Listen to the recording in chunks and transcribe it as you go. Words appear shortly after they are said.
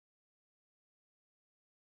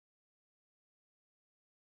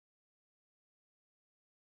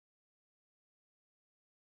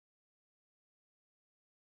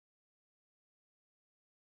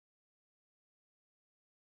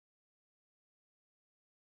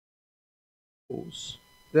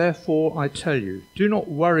Therefore, I tell you, do not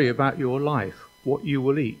worry about your life, what you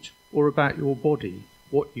will eat, or about your body,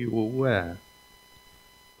 what you will wear.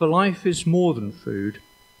 For life is more than food,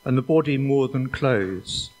 and the body more than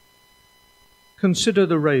clothes. Consider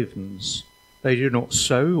the ravens. They do not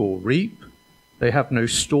sow or reap. They have no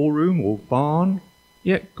storeroom or barn,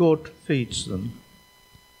 yet God feeds them.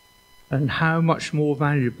 And how much more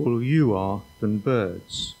valuable you are than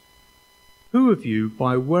birds. Who of you,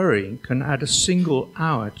 by worrying, can add a single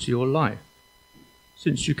hour to your life?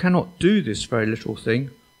 Since you cannot do this very little thing,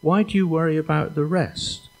 why do you worry about the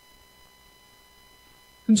rest?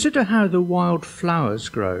 Consider how the wild flowers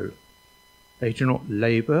grow. They do not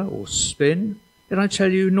labour or spin, yet I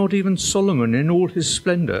tell you, not even Solomon in all his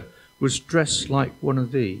splendour was dressed like one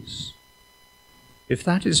of these. If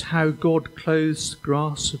that is how God clothes the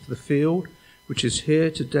grass of the field, which is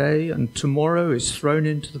here today and tomorrow is thrown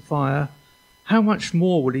into the fire, how much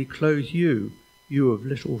more will he clothe you, you of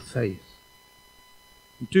little faith?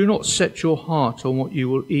 Do not set your heart on what you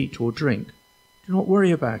will eat or drink. Do not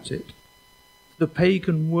worry about it. The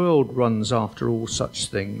pagan world runs after all such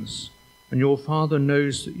things, and your Father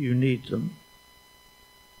knows that you need them.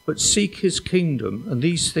 But seek his kingdom, and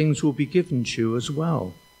these things will be given to you as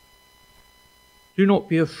well. Do not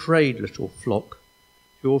be afraid, little flock.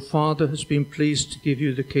 Your Father has been pleased to give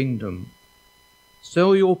you the kingdom.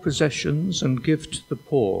 Sell your possessions and give to the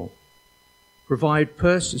poor. Provide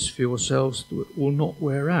purses for yourselves that will not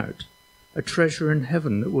wear out, a treasure in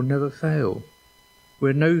heaven that will never fail,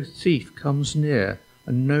 where no thief comes near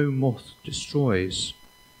and no moth destroys.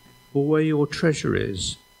 For where your treasure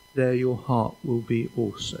is, there your heart will be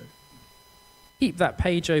also. Keep that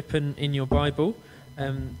page open in your Bible.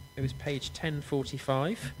 It was page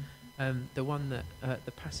 1045. The one that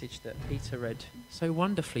the passage that Peter read so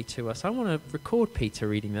wonderfully to us. I want to record Peter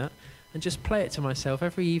reading that and just play it to myself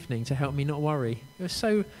every evening to help me not worry. It was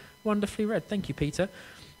so wonderfully read. Thank you, Peter.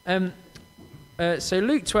 So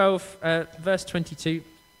Luke 12, verse 22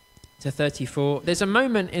 to 34. There's a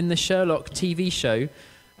moment in the Sherlock TV show,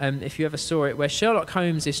 if you ever saw it, where Sherlock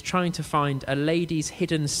Holmes is trying to find a lady's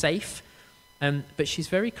hidden safe, but she's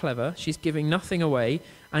very clever. She's giving nothing away.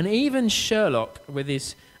 And even Sherlock, with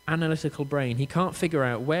his analytical brain, he can't figure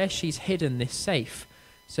out where she's hidden this safe.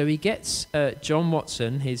 So he gets John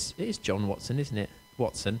Watson, it is John Watson, isn't it?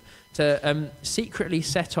 Watson, to secretly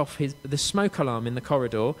set off the smoke alarm in the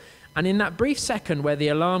corridor. And in that brief second where the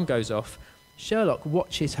alarm goes off, Sherlock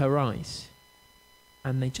watches her eyes.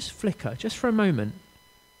 And they just flicker, just for a moment,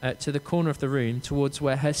 to the corner of the room towards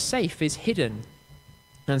where her safe is hidden.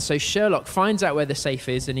 And so Sherlock finds out where the safe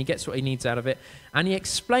is and he gets what he needs out of it. And he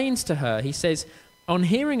explains to her, he says, on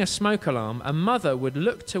hearing a smoke alarm, a mother would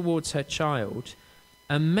look towards her child.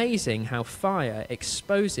 Amazing how fire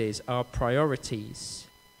exposes our priorities.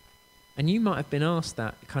 And you might have been asked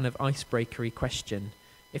that kind of icebreakery question.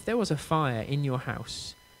 If there was a fire in your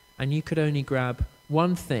house and you could only grab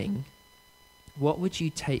one thing, what would you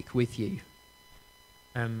take with you?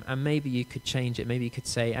 And maybe you could change it. Maybe you could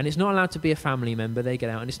say, and it's not allowed to be a family member, they get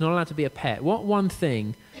out, and it's not allowed to be a pet. What one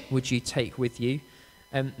thing would you take with you?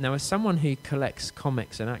 Now, as someone who collects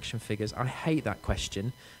comics and action figures, I hate that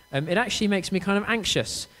question. It actually makes me kind of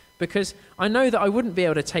anxious because I know that I wouldn't be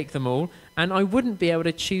able to take them all and I wouldn't be able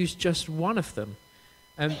to choose just one of them.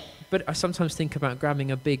 But I sometimes think about grabbing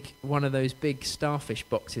one of those big starfish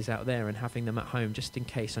boxes out there and having them at home just in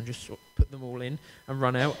case. I just sort of put them all in and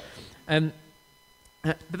run out.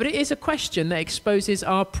 But it is a question that exposes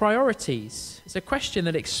our priorities. It's a question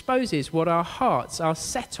that exposes what our hearts are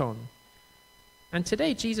set on. And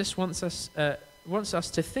today Jesus wants us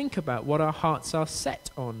to think about what our hearts are set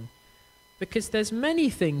on. Because there's many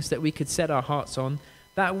things that we could set our hearts on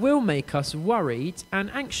that will make us worried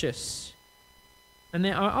and anxious. And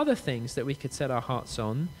there are other things that we could set our hearts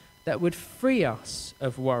on that would free us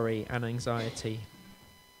of worry and anxiety.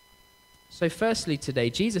 So firstly today,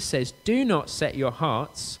 Jesus says, do not set your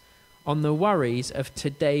hearts on the worries of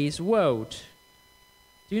today's world.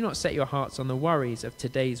 Do not set your hearts on the worries of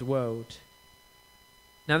today's world.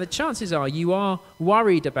 Now, the chances are you are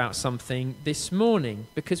worried about something this morning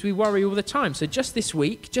because we worry all the time. So just this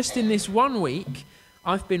week, just in this 1 week,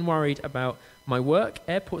 I've been worried about my work,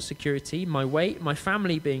 airport security, my weight, my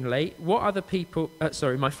family being late,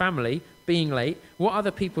 my family being late, what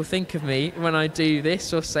other people think of me when I do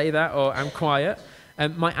this or say that or am quiet,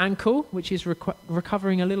 my ankle, which is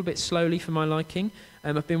recovering a little bit slowly for my liking.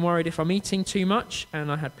 I've been worried if I'm eating too much,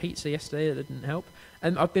 and I had pizza yesterday that didn't help.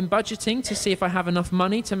 I've been budgeting to see if I have enough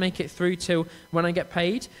money to make it through till when I get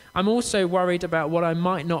paid. I'm also worried about what I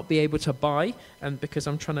might not be able to buy because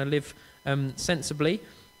I'm trying to live sensibly.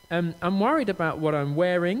 I'm worried about what I'm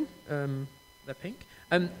wearing, They're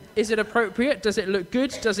pink. Is it appropriate? Does it look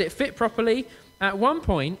good? Does it fit properly? At one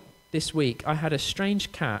point this week, I had a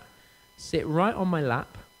strange cat sit right on my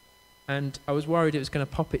lap, and I was worried it was going to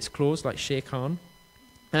pop its claws like Shere Khan.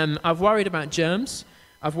 I've worried about germs.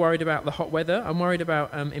 I've worried about the hot weather. I'm worried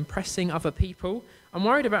about impressing other people. I'm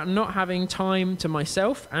worried about not having time to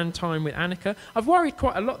myself and time with Annika. I've worried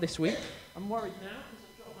quite a lot this week. I'm worried now because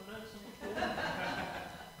I've dropped my notes on the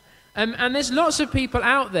floor. And there's lots of people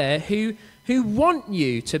out there who want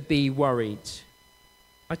you to be worried.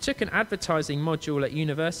 I took an advertising module at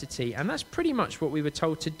university, and that's pretty much what we were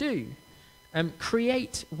told to do.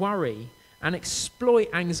 Create worry and exploit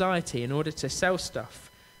anxiety in order to sell stuff.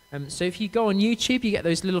 So if you go on YouTube, you get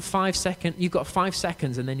those little 5 second, you've got 5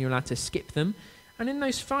 seconds and then you're allowed to skip them. And in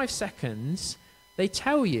those 5 seconds, they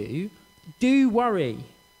tell you, do worry.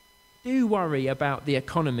 Do worry about the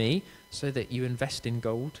economy so that you invest in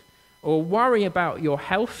gold. Or worry about your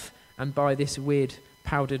health and buy this weird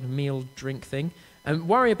powdered meal drink thing. And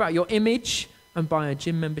worry about your image and buy a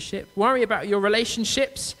gym membership. Worry about your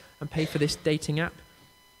relationships and pay for this dating app.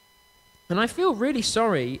 And I feel really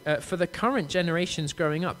sorry for the current generations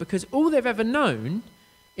growing up, because all they've ever known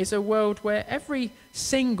is a world where every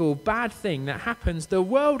single bad thing that happens the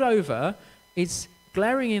world over is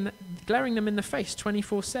glaring them in the face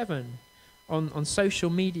 24/7 on social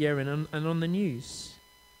media and on the news.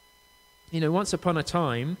 You know, once upon a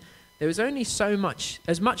time, there was only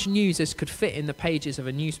as much news as could fit in the pages of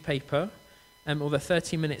a newspaper or the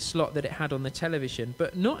 30-minute slot that it had on the television,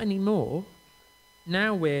 but not anymore.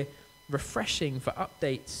 Now we're refreshing for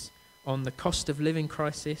updates on the cost of living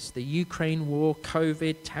crisis, the Ukraine war,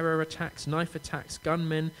 COVID, terror attacks, knife attacks,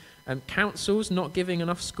 gunmen, councils not giving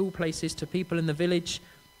enough school places to people in the village,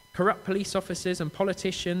 corrupt police officers and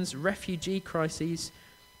politicians, refugee crises.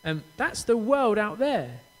 That's the world out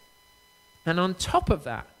there. And on top of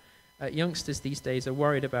that, youngsters these days are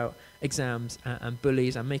worried about exams and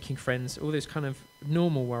bullies and making friends, all those kind of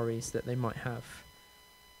normal worries that they might have.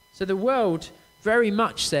 So the world very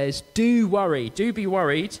much says, do worry, do be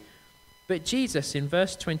worried. But Jesus in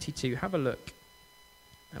verse 22, have a look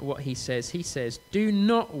at what he says. He says, do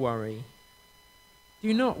not worry.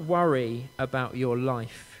 Do not worry about your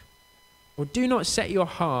life. Or do not set your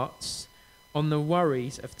hearts on the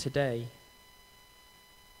worries of today.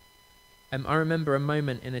 I remember a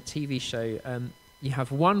moment in a TV show. You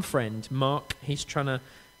have one friend, Mark. He's trying to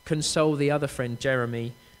console the other friend,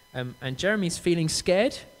 Jeremy. And Jeremy's feeling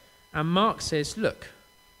scared. And Mark says, look,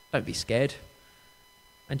 don't be scared.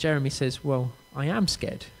 And Jeremy says, well, I am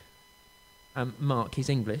scared. Mark, he's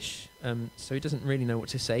English, so he doesn't really know what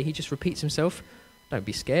to say. He just repeats himself, don't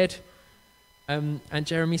be scared. And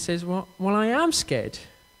Jeremy says, well, I am scared.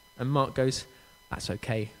 And Mark goes, that's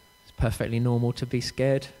okay. It's perfectly normal to be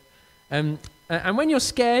scared. And when you're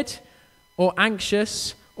scared or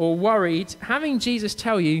anxious or worried, having Jesus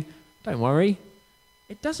tell you, don't worry,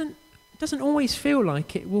 it doesn't always feel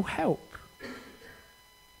like it will help.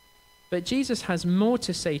 But Jesus has more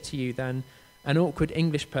to say to you than an awkward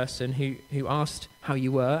English person who asked how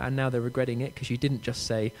you were and now they're regretting it because you didn't just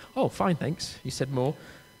say, oh, fine, thanks. You said more.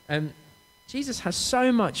 Jesus has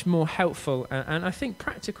so much more helpful and I think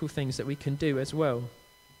practical things that we can do as well.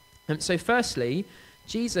 So firstly,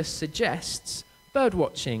 Jesus suggests bird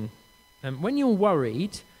watching. When you're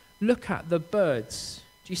worried, look at the birds.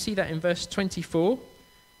 Do you see that in verse 24?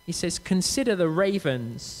 He says, consider the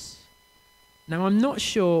ravens. Now, I'm not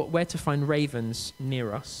sure where to find ravens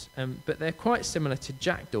near us, but they're quite similar to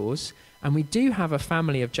jackdaws, and we do have a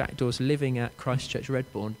family of jackdaws living at Christchurch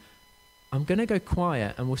Redbourne. I'm going to go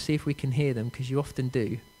quiet, and we'll see if we can hear them, because you often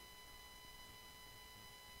do.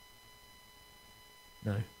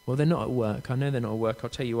 No. Well, they're not at work. I know they're not at work. I'll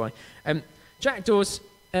tell you why. Jackdaws,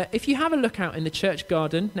 if you have a look out in the church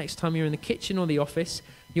garden, next time you're in the kitchen or the office,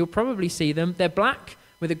 you'll probably see them. They're black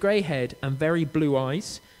with a grey head and very blue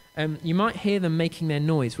eyes. You might hear them making their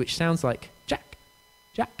noise, which sounds like Jack,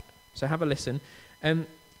 Jack. So have a listen.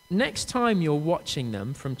 Next time you're watching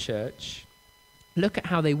them from church, look at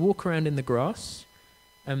how they walk around in the grass.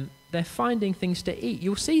 They're finding things to eat.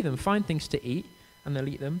 You'll see them find things to eat, and they'll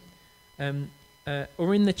eat them.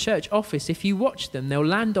 Or in the church office, if you watch them, they'll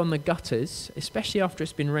land on the gutters, especially after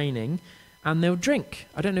it's been raining, and they'll drink.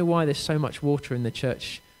 I don't know why there's so much water in the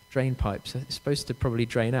church drain pipes. It's supposed to probably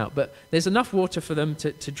drain out, but there's enough water for them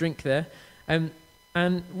to drink there.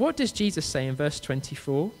 And what does Jesus say in verse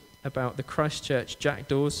 24 about the Christchurch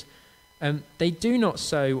jackdaws? They do not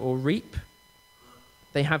sow or reap.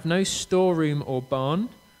 They have no storeroom or barn.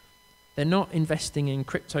 They're not investing in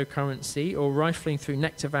cryptocurrency or rifling through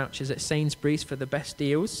nectar vouchers at Sainsbury's for the best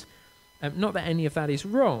deals. Not that any of that is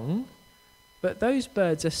wrong, But those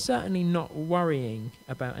birds are certainly not worrying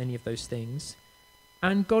about any of those things,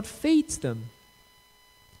 and God feeds them.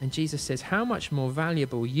 And Jesus says, how much more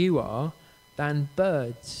valuable you are than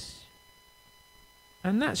birds.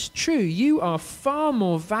 And that's true. You are far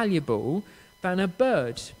more valuable than a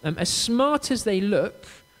bird. As smart as they look,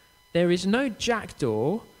 there is no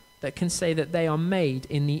jackdaw that can say that they are made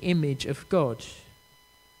in the image of God.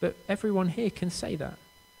 But everyone here can say that.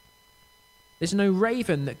 There's no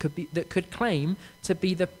raven that could claim to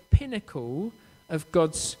be the pinnacle of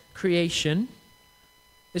God's creation.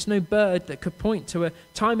 There's no bird that could point to a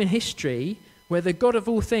time in history where the God of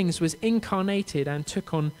all things was incarnated and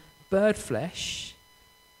took on bird flesh.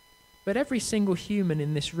 But every single human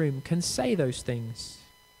in this room can say those things.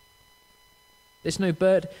 There's no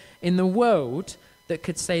bird in the world that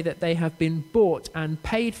could say that they have been bought and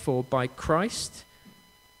paid for by Christ.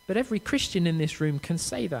 But every Christian in this room can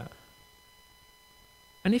say that.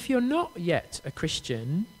 And if you're not yet a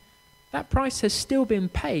Christian, that price has still been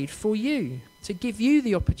paid for you, to give you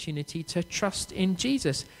the opportunity to trust in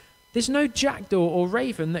Jesus. There's no jackdaw or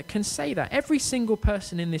raven that can say that. Every single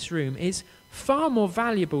person in this room is far more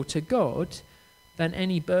valuable to God than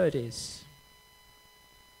any bird is.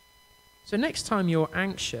 So next time you're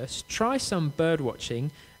anxious, try some bird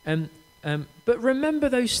watching, but remember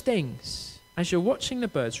those things. As you're watching the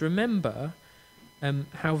birds, remember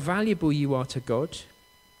how valuable you are to God.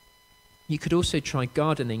 You could also try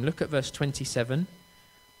gardening. Look at verse 27.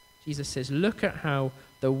 Jesus says, look at how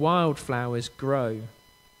the wildflowers grow.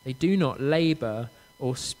 They do not labor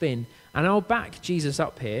or spin. And I'll back Jesus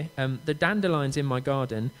up here. The dandelions in my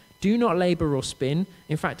garden do not labor or spin.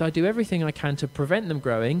 In fact, I do everything I can to prevent them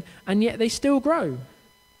growing, and yet they still grow.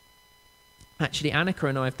 Actually, Annika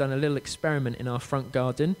and I have done a little experiment in our front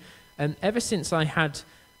garden. And ever since I got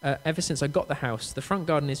the house, the front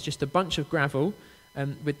garden is just a bunch of gravel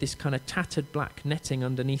with this kind of tattered black netting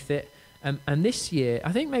underneath it. And this year,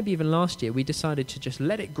 I think maybe even last year, we decided to just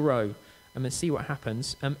let it grow and see what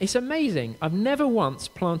happens. It's amazing. I've never once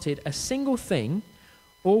planted a single thing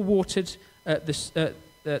or watered the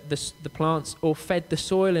plants or fed the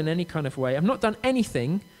soil in any kind of way. I've not done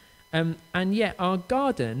anything. And yet our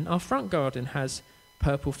front garden has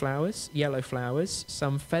purple flowers, yellow flowers,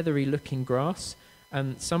 some feathery looking grass,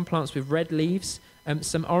 some plants with red leaves,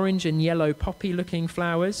 some orange and yellow poppy looking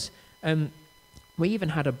flowers. We even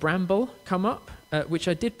had a bramble come up, which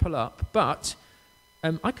I did pull up, but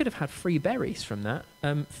I could have had free berries from that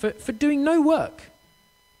for doing no work.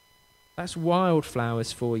 That's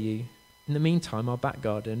wildflowers for you. In the meantime, our back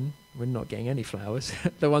garden, we're not getting any flowers,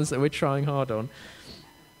 the ones that we're trying hard on.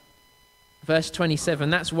 Verse 27,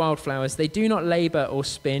 that's wildflowers. They do not labor or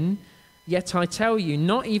spin. Yet I tell you,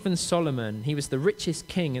 not even Solomon, he was the richest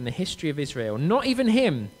king in the history of Israel, not even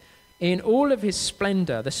him, in all of his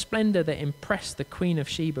splendor, the splendor that impressed the Queen of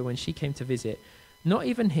Sheba when she came to visit, not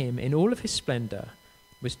even him, in all of his splendor,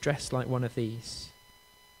 was dressed like one of these.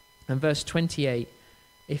 And verse 28,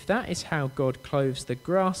 if that is how God clothes the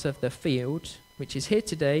grass of the field, which is here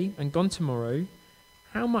today and gone tomorrow,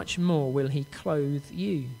 how much more will he clothe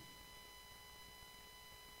you?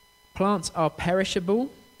 Plants are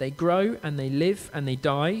perishable. They grow and they live and they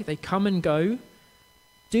die. They come and go.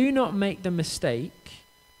 Do not make the mistake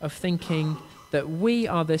of thinking that we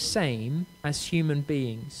are the same as human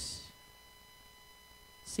beings.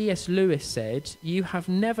 C.S. Lewis said, you have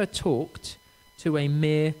never talked to a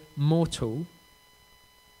mere mortal,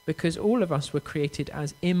 because all of us were created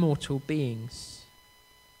as immortal beings.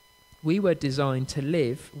 We were designed to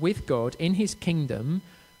live with God in his kingdom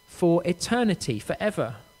for eternity,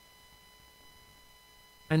 forever.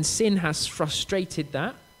 And sin has frustrated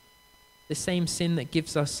that. The same sin that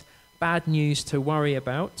gives us bad news to worry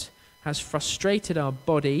about has frustrated our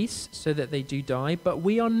bodies so that they do die, but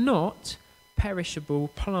we are not perishable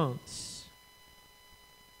plants.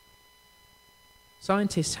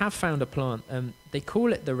 Scientists have found a plant, they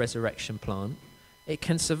call it the resurrection plant. It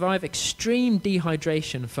can survive extreme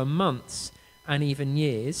dehydration for months and even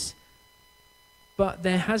years, but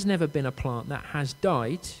there has never been a plant that has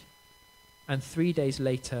died and 3 days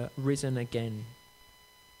later risen again.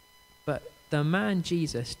 But the man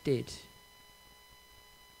Jesus did.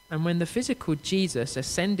 And when the physical Jesus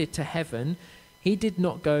ascended to heaven, he did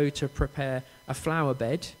not go to prepare a flower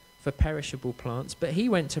bed for perishable plants, but he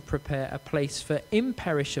went to prepare a place for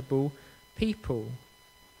imperishable people.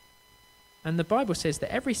 And the Bible says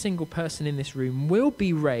that every single person in this room will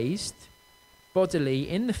be raised bodily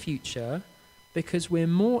in the future because we're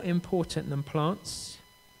more important than plants.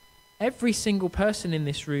 Every single person in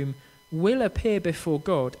this room will appear before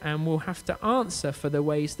God and will have to answer for the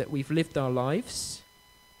ways that we've lived our lives.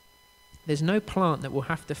 There's no plant that will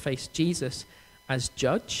have to face Jesus as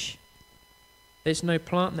judge. There's no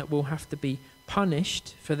plant that will have to be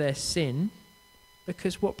punished for their sin,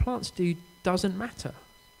 because what plants do doesn't matter.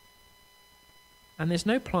 And there's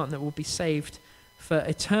no plant that will be saved for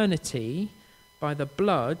eternity by the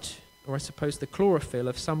blood, or I suppose the chlorophyll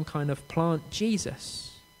of some kind of plant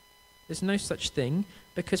Jesus. There's no such thing,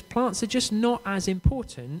 because plants are just not as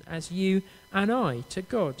important as you and I to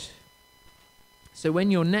God. So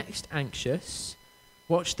when you're next anxious,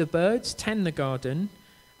 watch the birds, tend the garden,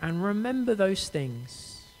 and remember those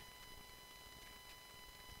things.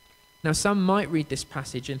 Now, some might read this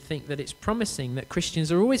passage and think that it's promising that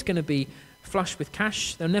Christians are always going to be flush with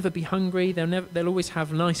cash, they'll never be hungry, they'll always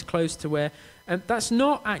have nice clothes to wear. That's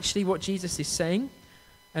not actually what Jesus is saying.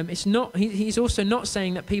 He's also not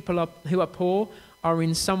saying that people who are poor are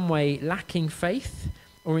in some way lacking faith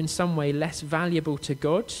or in some way less valuable to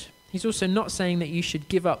God. He's also not saying that you should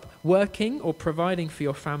give up working or providing for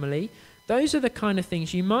your family. Those are the kind of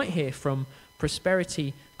things you might hear from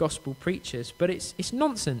prosperity gospel preachers, but it's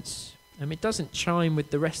nonsense. It doesn't chime with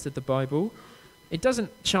the rest of the Bible. It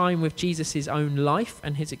doesn't chime with Jesus' own life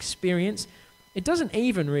and his experience. It doesn't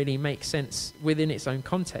even really make sense within its own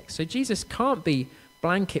context. So Jesus can't be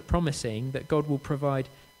blanket promising that God will provide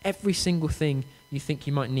every single thing you think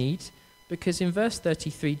you might need, because in verse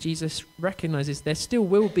 33, Jesus recognizes there still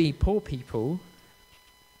will be poor people.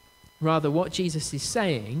 Rather, what Jesus is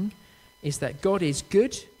saying is that God is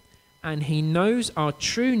good and he knows our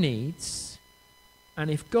true needs, and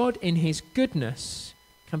if God in his goodness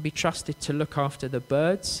can be trusted to look after the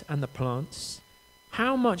birds and the plants,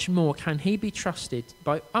 how much more can he be trusted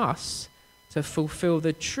by us to fulfill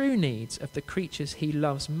the true needs of the creatures he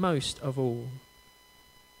loves most of all?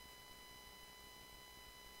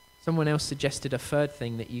 Someone else suggested a third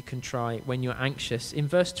thing that you can try when you're anxious. In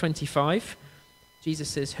verse 25, Jesus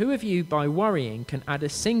says, "Who of you by worrying can add a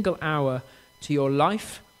single hour to your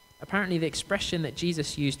life?" Apparently the expression that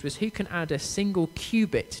Jesus used was, who can add a single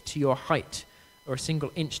cubit to your height, or a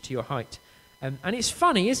single inch to your height? And it's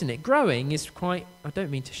funny, isn't it? Growing is quite, I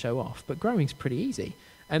don't mean to show off, but growing's pretty easy.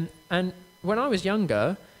 And when I was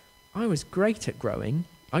younger, I was great at growing.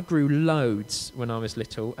 I grew loads when I was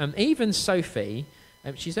little. Even Sophie,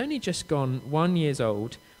 she's only just gone 1 year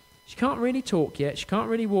old. She can't really talk yet. She can't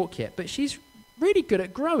really walk yet. But she's really good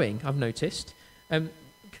at growing, I've noticed.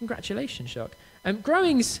 Congratulations, Shark.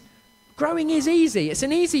 Growing is easy. It's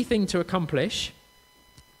an easy thing to accomplish.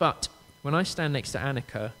 But when I stand next to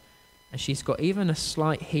Annika, and she's got even a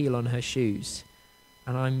slight heel on her shoes,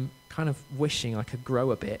 and I'm kind of wishing I could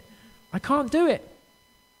grow a bit, I can't do it.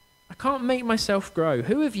 I can't make myself grow.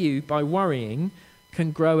 Who of you, by worrying,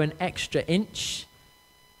 can grow an extra inch?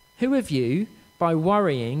 Who of you, by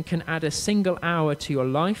worrying, can add a single hour to your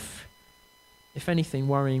life? If anything,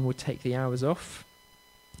 worrying will take the hours off.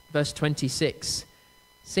 Verse 26,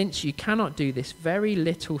 "Since you cannot do this very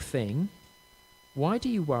little thing, why do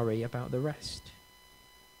you worry about the rest?"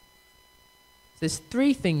 There's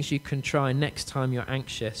 3 things you can try next time you're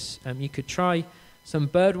anxious. You could try some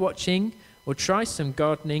bird watching, or try some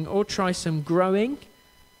gardening, or try some growing.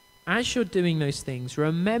 As you're doing those things,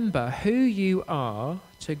 remember who you are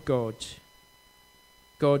to God.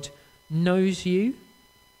 God knows you,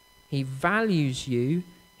 he values you,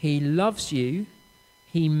 he loves you,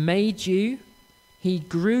 he made you, he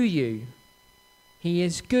grew you. He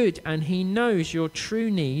is good and he knows your true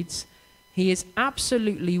needs. He is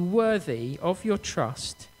absolutely worthy of your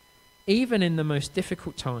trust, even in the most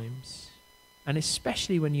difficult times, and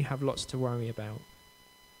especially when you have lots to worry about.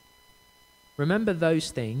 Remember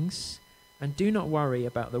those things and do not worry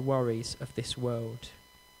about the worries of this world.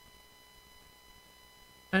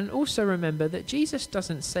 And also remember that Jesus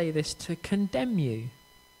doesn't say this to condemn you.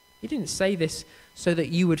 He didn't say this so that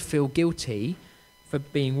you would feel guilty for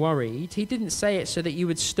being worried. He didn't say it so that you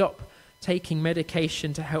would stop taking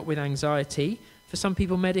medication to help with anxiety. For some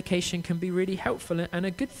people, medication can be really helpful and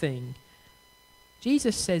a good thing.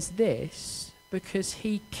 Jesus says this because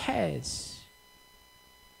he cares.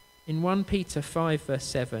 In 1 Peter 5 verse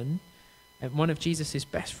 7, one of Jesus'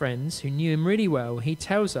 best friends who knew him really well, he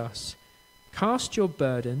tells us, "Cast your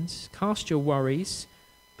burdens, cast your worries,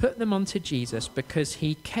 put them onto Jesus because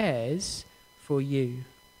he cares for you."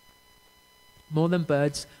 More than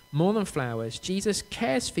birds, more than flowers, Jesus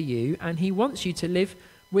cares for you and he wants you to live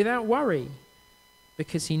without worry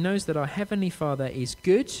because he knows that our Heavenly Father is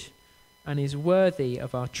good and is worthy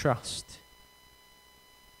of our trust.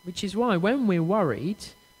 Which is why when we're worried,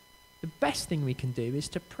 the best thing we can do is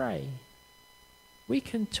to pray. We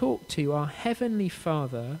can talk to our Heavenly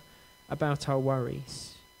Father about our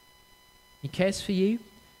worries. He cares for you.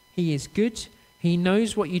 He is good. He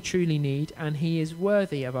knows what you truly need, and he is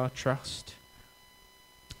worthy of our trust.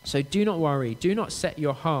 So do not worry. Do not set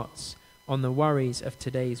your hearts on the worries of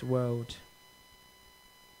today's world.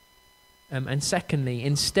 And secondly,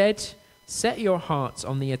 instead, set your hearts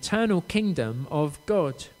on the eternal kingdom of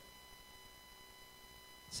God.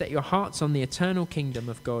 Set your hearts on the eternal kingdom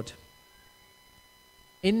of God.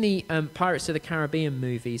 In the Pirates of the Caribbean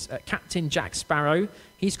movies, Captain Jack Sparrow,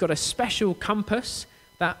 he's got a special compass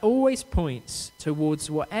that always points towards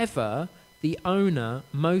whatever the owner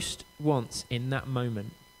most wants in that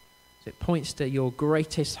moment. So it points to your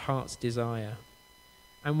greatest heart's desire.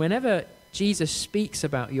 And whenever Jesus speaks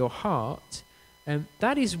about your heart,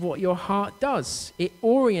 that is what your heart does. It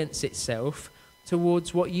orients itself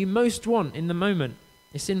towards what you most want in the moment.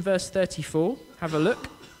 It's in verse 34. Have a look.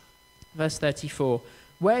 Verse 34.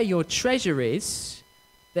 Where your treasure is,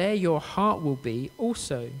 there your heart will be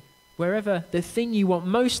also. Wherever the thing you want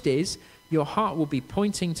most is, your heart will be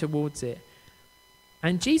pointing towards it.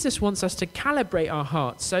 And Jesus wants us to calibrate our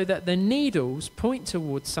hearts so that the needles point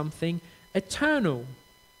towards something eternal.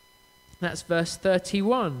 That's verse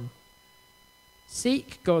 31.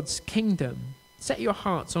 Seek God's kingdom. Set your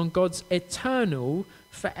hearts on God's eternal,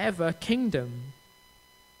 forever kingdom.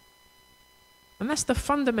 And that's the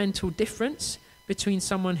fundamental difference between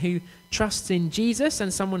someone who trusts in Jesus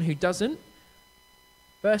and someone who doesn't.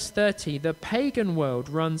 Verse 30, the pagan world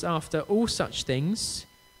runs after all such things.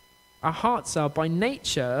 Our hearts are by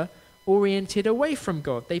nature oriented away from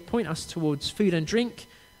God. They point us towards food and drink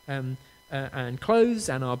and clothes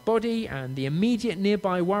and our body and the immediate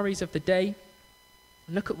nearby worries of the day.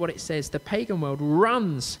 Look at what it says. The pagan world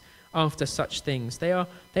runs after such things. They are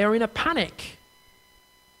in a panic.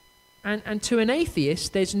 And to an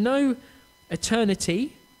atheist, there's no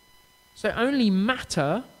eternity. So only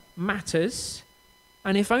matter matters.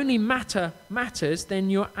 And if only matter matters, then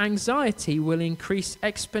your anxiety will increase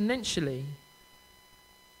exponentially.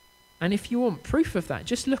 And if you want proof of that,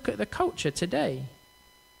 just look at the culture today.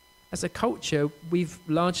 As a culture, we've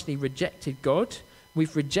largely rejected God.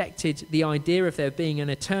 We've rejected the idea of there being an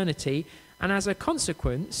eternity. And as a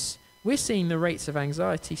consequence, we're seeing the rates of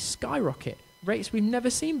anxiety skyrocket, rates we've never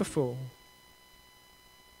seen before.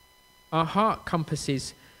 Our heart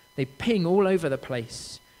compasses, they ping all over the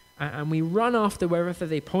place. And we run after wherever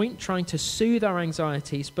they point, trying to soothe our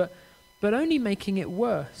anxieties, but only making it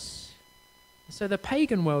worse. So the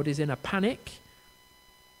pagan world is in a panic.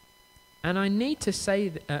 And I need to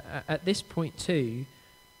say at this point too,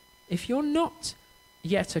 if you're not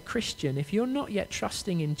yet a Christian, if you're not yet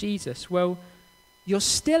trusting in Jesus, well, you're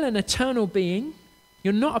still an eternal being.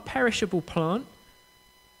 You're not a perishable plant.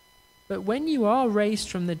 But when you are raised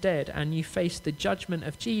from the dead and you face the judgment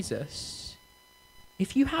of Jesus,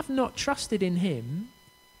 if you have not trusted in him,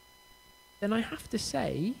 then I have to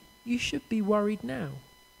say you should be worried now.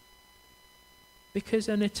 Because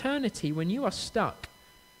an eternity, when you are stuck,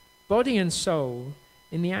 body and soul,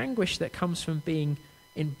 in the anguish that comes from being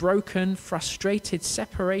in broken, frustrated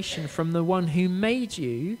separation from the one who made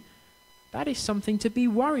you, that is something to be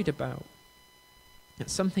worried about.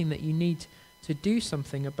 It's something that you need to do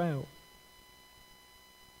something about.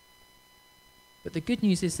 But the good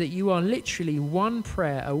news is that you are literally one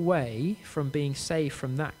prayer away from being saved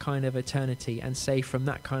from that kind of eternity and saved from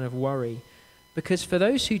that kind of worry. Because for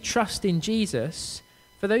those who trust in Jesus,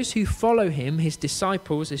 for those who follow him, his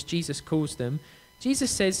disciples, as Jesus calls them, Jesus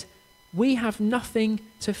says, we have nothing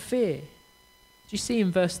to fear. Do you see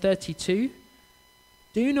in verse 32?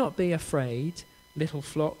 Do not be afraid, little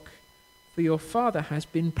flock, for your Father has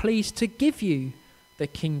been pleased to give you the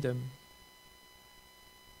kingdom.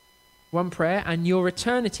 One prayer, and your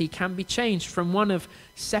eternity can be changed from one of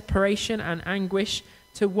separation and anguish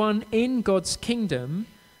to one in God's kingdom.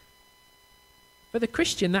 For the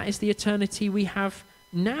Christian, that is the eternity we have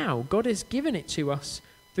now. God has given it to us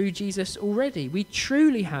through Jesus already. We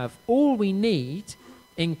truly have all we need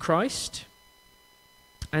in Christ.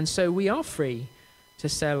 And so we are free to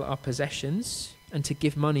sell our possessions and to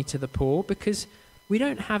give money to the poor because we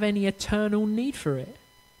don't have any eternal need for it.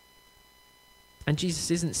 And Jesus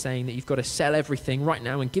isn't saying that you've got to sell everything right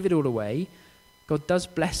now and give it all away. God does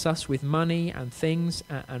bless us with money and things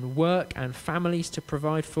and work and families to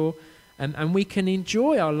provide for. And we can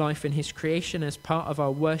enjoy our life in his creation as part of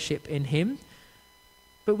our worship in him.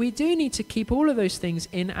 But we do need to keep all of those things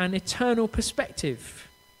in an eternal perspective.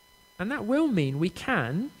 And that will mean we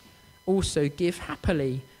can also give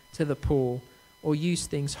happily to the poor or use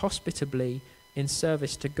things hospitably in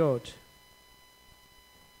service to God.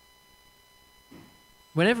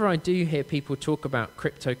 Whenever I do hear people talk about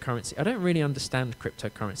cryptocurrency, I don't really understand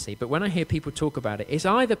cryptocurrency, but when I hear people talk about it, it's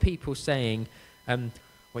either people saying,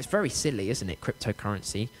 Well, it's very silly, isn't it,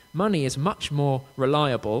 cryptocurrency? Money is much more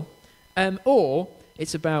reliable. Or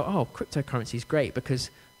it's about, cryptocurrency is great because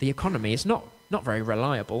the economy is not very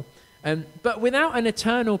reliable. But without an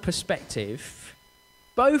eternal perspective,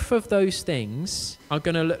 both of those things are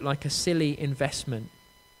going to look like a silly investment.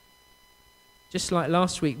 Just like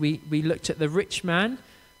last week, we looked at the rich man,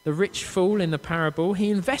 the rich fool in the parable. He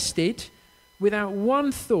invested without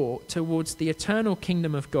one thought towards the eternal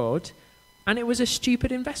kingdom of God, and it was a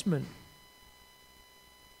stupid investment.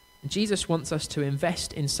 Jesus wants us to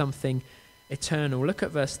invest in something eternal. Look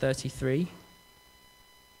at verse 33.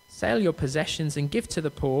 Sell your possessions and give to the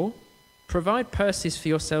poor. Provide purses for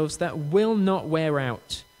yourselves that will not wear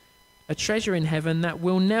out, a treasure in heaven that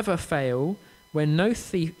will never fail, where no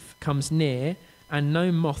thief comes near and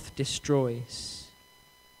no moth destroys.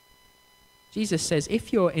 Jesus says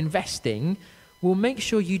if you're investing, well, make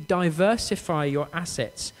sure you diversify your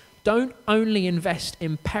assets. Don't only invest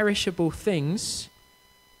in perishable things.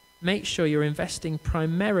 Make sure you're investing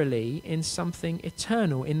primarily in something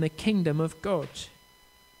eternal, in the kingdom of God.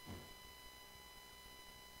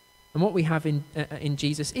 And what we have in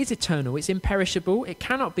Jesus is eternal. It's imperishable. It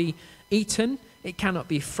cannot be eaten. It cannot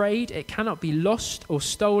be frayed. It cannot be lost or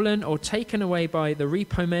stolen or taken away by the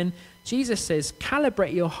repo men. Jesus says,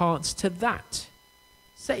 calibrate your hearts to that.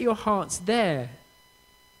 Set your hearts there.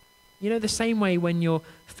 You know, the same way when you're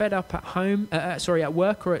fed up at home, at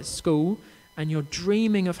work or at school, and you're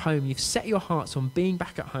dreaming of home, you've set your hearts on being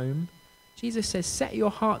back at home. Jesus says, set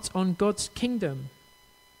your hearts on God's kingdom.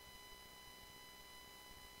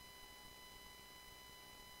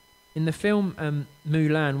 In the film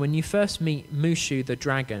Mulan, when you first meet Mushu the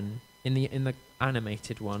dragon in the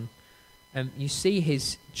animated one, you see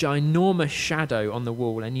his ginormous shadow on the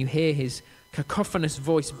wall and you hear his cacophonous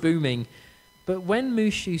voice booming. But when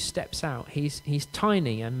Mushu steps out, he's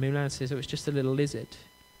tiny, and Mulan says, it's just a little lizard.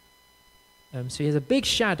 So he has a big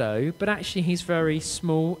shadow, but actually he's very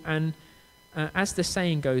small. And as the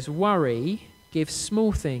saying goes, worry gives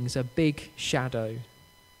small things a big shadow.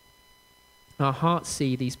 Our hearts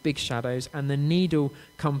see these big shadows, and the needle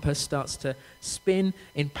compass starts to spin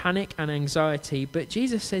in panic and anxiety. But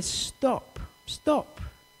Jesus says, stop.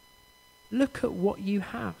 Look at what you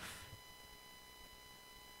have.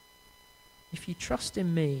 If you trust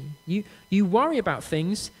in me, you worry about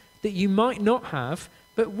things that you might not have,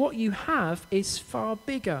 but what you have is far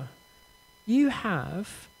bigger. You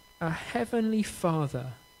have a heavenly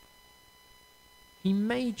Father. He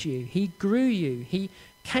made you. He grew you. He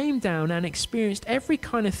came down and experienced every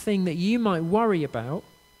kind of thing that you might worry about.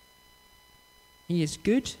 He is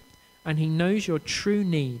good, and he knows your true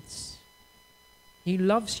needs. He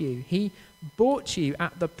loves you. He bought you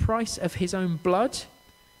at the price of his own blood,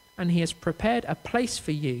 and he has prepared a place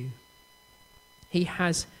for you. He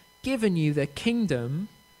has given you the kingdom,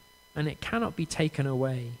 and it cannot be taken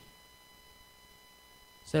away.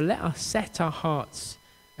 So let us set our hearts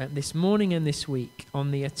this morning and this week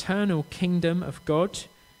on the eternal kingdom of God,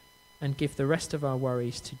 and give the rest of our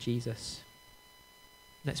worries to Jesus.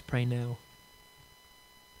 Let's pray now.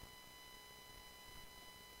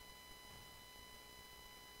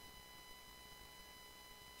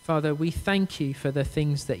 Father, we thank you for the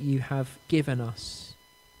things that you have given us.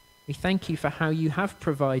 We thank you for how you have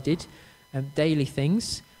provided daily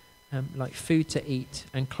things like food to eat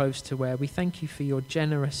and clothes to wear. We thank you for your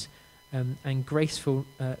generous and graceful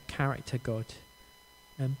character, God.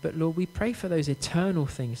 But Lord, we pray for those eternal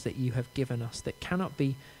things that you have given us that cannot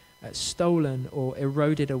be stolen or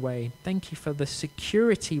eroded away. Thank you for the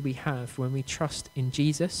security we have when we trust in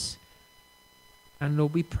Jesus. And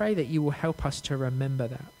Lord, we pray that you will help us to remember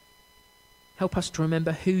that. Help us to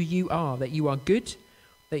remember who you are, that you are good,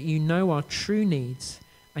 that you know our true needs,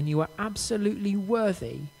 and you are absolutely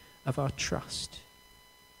worthy of our trust.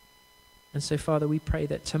 And so, Father, we pray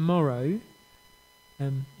that tomorrow,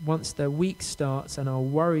 once the week starts and our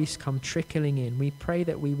worries come trickling in, we pray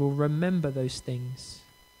that we will remember those things.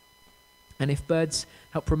 And if birds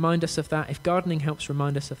help remind us of that, if gardening helps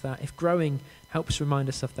remind us of that, if growing helps remind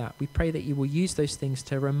us of that, we pray that you will use those things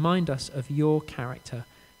to remind us of your character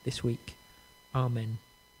this week. Amen.